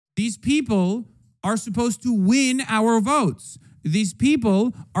These people are supposed to win our votes. These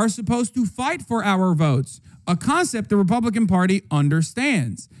people are supposed to fight for our votes, a concept the Republican Party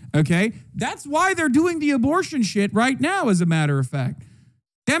understands, okay? That's why they're doing the abortion shit right now, as a matter of fact.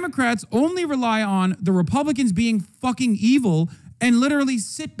 Democrats only rely on the Republicans being fucking evil and literally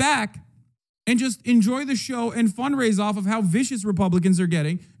sit back and just enjoy the show and fundraise off of how vicious Republicans are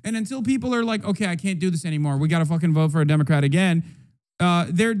getting. And until people are like, okay, I can't do this anymore, we got to fucking vote for a Democrat again,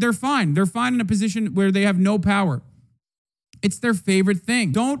 they're fine. They're fine in a position where they have no power. It's their favorite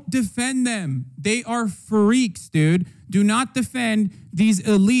thing. Don't defend them. They are freaks, dude. Do not defend these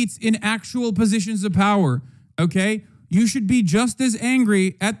elites in actual positions of power, okay? You should be just as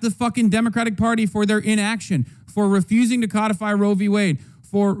angry at the fucking Democratic Party for their inaction, for refusing to codify Roe v. Wade,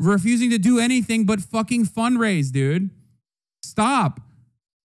 for refusing to do anything but fucking fundraise, dude. Stop.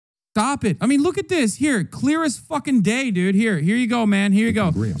 Stop it. I mean, look at this. Here, clear as fucking day, dude. Here you go, man. Here you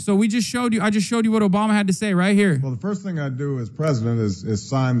go. So I just showed you what Obama had to say right here. Well, the first thing I do as president is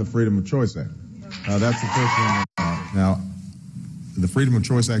sign the Freedom of Choice Act. That's the first thing. Now, the Freedom of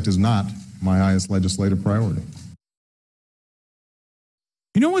Choice Act is not my highest legislative priority.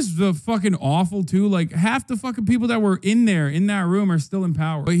 You know what's the fucking awful too? Like half the fucking people that were in that room are still in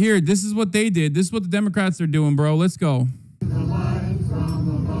power. But here, this is what they did. This is what the Democrats are doing, bro. Let's go.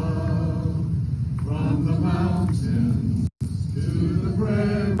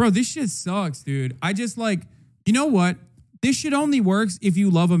 Bro, this shit sucks, dude. I just like, you know what? This shit only works if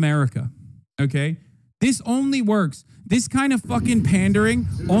you love America, okay? This only works. This kind of fucking pandering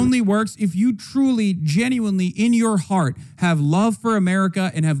only works if you truly, genuinely, in your heart, have love for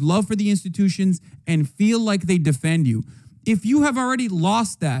America and have love for the institutions and feel like they defend you. If you have already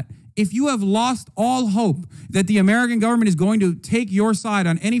lost that, if you have lost all hope that the American government is going to take your side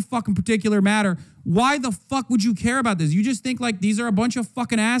on any fucking particular matter, why the fuck would you care about this? You just think like these are a bunch of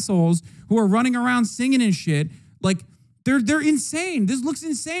fucking assholes who are running around singing and shit. Like they're insane. This looks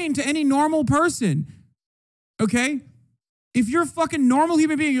insane to any normal person. Okay? If you're a fucking normal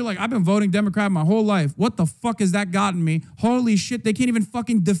human being, you're like, I've been voting Democrat my whole life. What the fuck has that gotten me? Holy shit, they can't even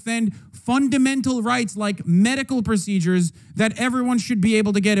fucking defend fundamental rights like medical procedures that everyone should be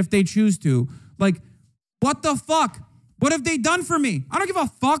able to get if they choose to. Like, what the fuck? What have they done for me? I don't give a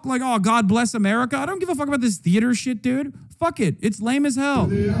fuck. Like, oh, God bless America. I don't give a fuck about this theater shit, dude. Fuck it. It's lame as hell.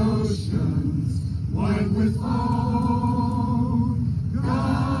 The oceans white with foam.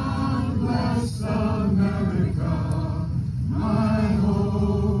 God bless America, my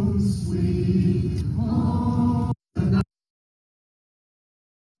home, sweet home.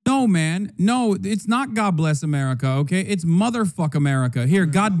 No, man. No, it's not God bless America, okay? It's motherfuck America. Here,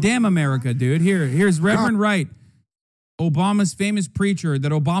 goddamn America, dude. Here's Reverend Wright, Obama's famous preacher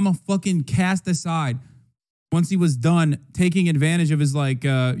that Obama fucking cast aside once he was done taking advantage of his, like,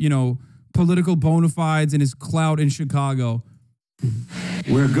 political bona fides and his clout in Chicago.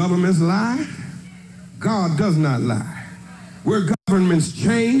 Where governments lie, God does not lie. Where governments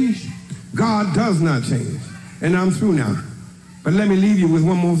change, God does not change. And I'm through now. But let me leave you with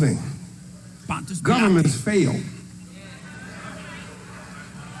one more thing. Governments fail.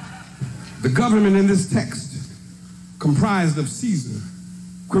 The government in this text comprised of Caesar,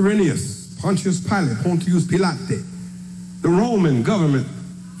 Quirinius, Pontius Pilate, Pontius Pilate. The Roman government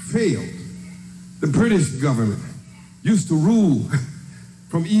failed. The British government used to rule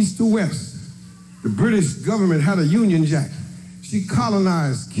from east to west. The British government had a Union Jack. She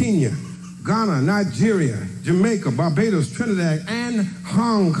colonized Kenya, Ghana, Nigeria, Jamaica, Barbados, Trinidad, and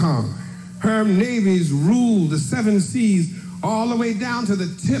Hong Kong. Her navies ruled the 7 seas all the way down to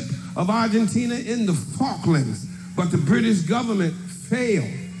the tip of Argentina in the Falklands. But the British government failed.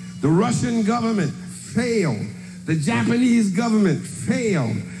 The Russian government failed. The Japanese government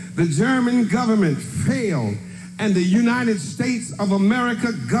failed. The German government failed. And the United States of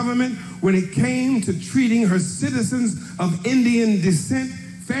America government, when it came to treating her citizens of Indian descent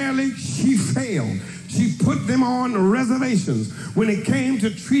fairly, she failed. She put them on reservations. When it came to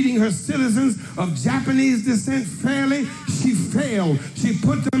treating her citizens of Japanese descent fairly, she failed. She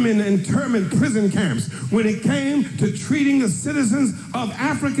put them in internment prison camps. When it came to treating the citizens of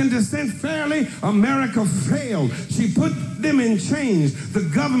African descent fairly, America failed. She put them in chains. The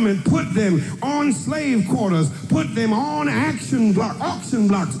government put them on slave quarters, put them on auction blocks,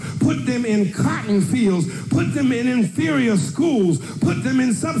 put them in cotton fields, put them in inferior schools, put them in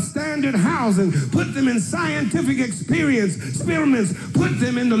substandard housing, put them in scientific experiments, put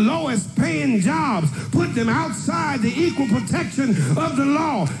them in the lowest paying jobs, put them outside the equal protection of the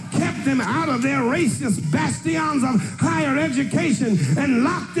law, kept them out of their racist bastions of higher education, and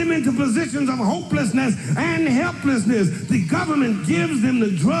locked them into positions of hopelessness and helplessness. The government gives them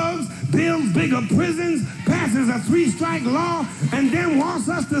the drugs, builds bigger prisons, passes a 3-strike law, and then wants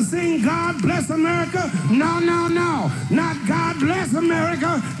us to sing God Bless America? No, no, no. Not God Bless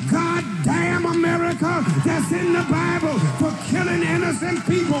America. God damn America that's in the Bible for killing innocent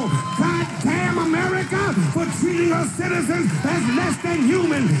people. God damn America for treating us citizens as less than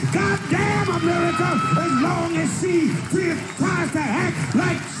human. God damn America as long as she tries to act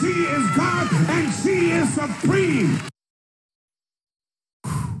like she is God and she is supreme.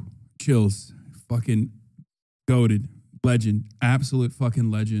 Chills. Fucking goated. Legend. Absolute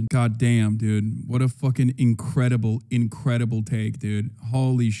fucking legend. God damn, dude. What a fucking incredible take, dude.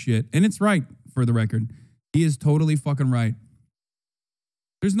 Holy shit. And it's right, for the record. He is totally fucking right.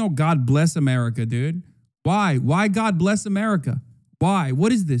 There's no God bless America, dude. Why? Why God bless America? Why?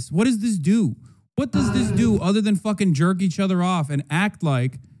 What is this? What does this do? What does this do other than fucking jerk each other off and act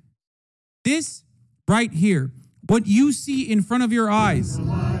like this right here? What you see in front of your eyes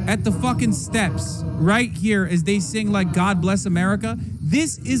at the fucking steps right here as they sing like God bless America,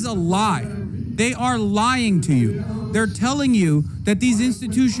 this is a lie. They are lying to you. They're telling you that these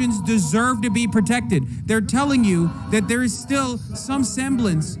institutions deserve to be protected. They're telling you that there is still some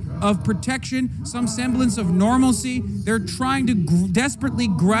semblance of protection, some semblance of normalcy. They're trying to desperately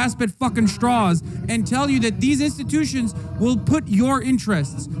grasp at fucking straws and tell you that these institutions will put your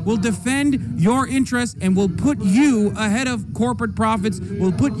interests, will defend your interests, and will put you ahead of corporate profits,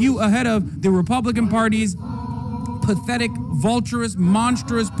 will put you ahead of the Republican Party's pathetic, vulturous,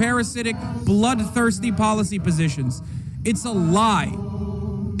 monstrous, parasitic, bloodthirsty policy positions. It's a lie.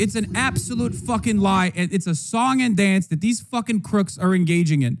 It's an absolute fucking lie. It's a song and dance that these fucking crooks are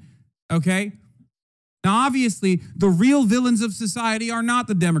engaging in. Okay? Now, obviously, the real villains of society are not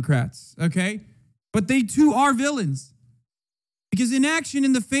the Democrats. Okay? But they too are villains. Because inaction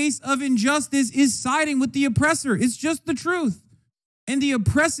in the face of injustice is siding with the oppressor. It's just the truth. And the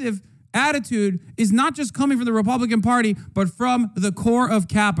oppressive attitude is not just coming from the Republican Party, but from the core of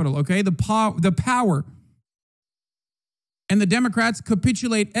capital, okay? The power. And the Democrats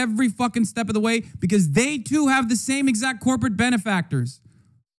capitulate every fucking step of the way because they too have the same exact corporate benefactors.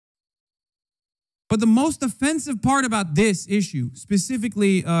 But the most offensive part about this issue,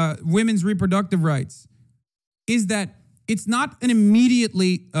 specifically women's reproductive rights, is that it's not an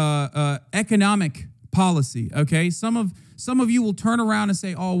immediately economic policy, okay? Some of you will turn around and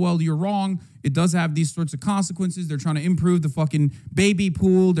say, oh, well, you're wrong. It does have these sorts of consequences. They're trying to improve the fucking baby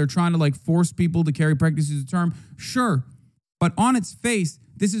pool. They're trying to like force people to carry pregnancies to term. Sure. But on its face,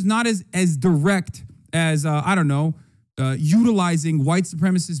 this is not as direct as, utilizing white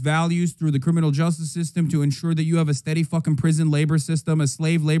supremacist values through the criminal justice system to ensure that you have a steady fucking prison labor system, a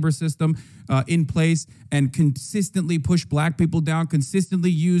slave labor system in place, and consistently push black people down,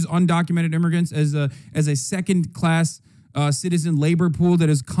 consistently use undocumented immigrants as a second-class citizen labor pool that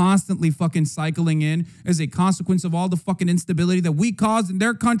is constantly fucking cycling in as a consequence of all the fucking instability that we cause in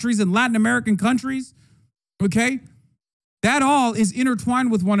their countries and Latin American countries, okay? That all is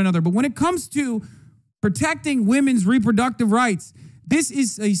intertwined with one another. But when it comes to protecting women's reproductive rights, this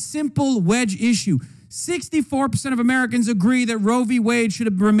is a simple wedge issue. 64% of Americans agree that Roe v. Wade should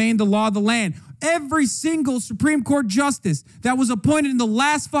have remained the law of the land. Every single Supreme Court justice that was appointed in the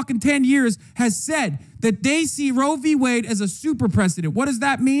last fucking 10 years has said that they see Roe v. Wade as a super precedent. What does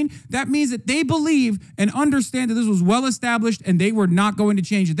that mean? That means that they believe and understand that this was well established and they were not going to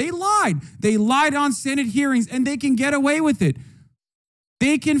change it. They lied. They lied on Senate hearings and they can get away with it.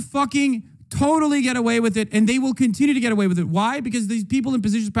 They can fucking totally get away with it, and they will continue to get away with it. Why? Because these people in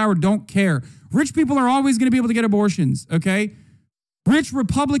positions of power don't care. Rich people are always going to be able to get abortions, okay? Rich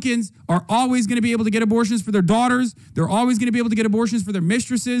Republicans are always going to be able to get abortions for their daughters. They're always going to be able to get abortions for their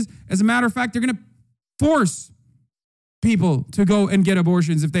mistresses. As a matter of fact, they're going to force people to go and get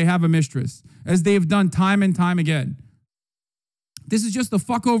abortions if they have a mistress, as they have done time and time again. This is just the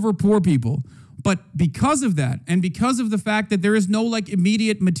fuck over poor people. But because of that, and because of the fact that there is no like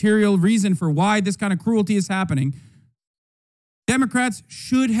immediate material reason for why this kind of cruelty is happening, Democrats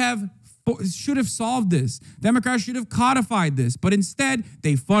should have solved this. Democrats should have codified this, but instead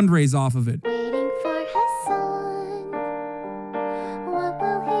they fundraise off of it.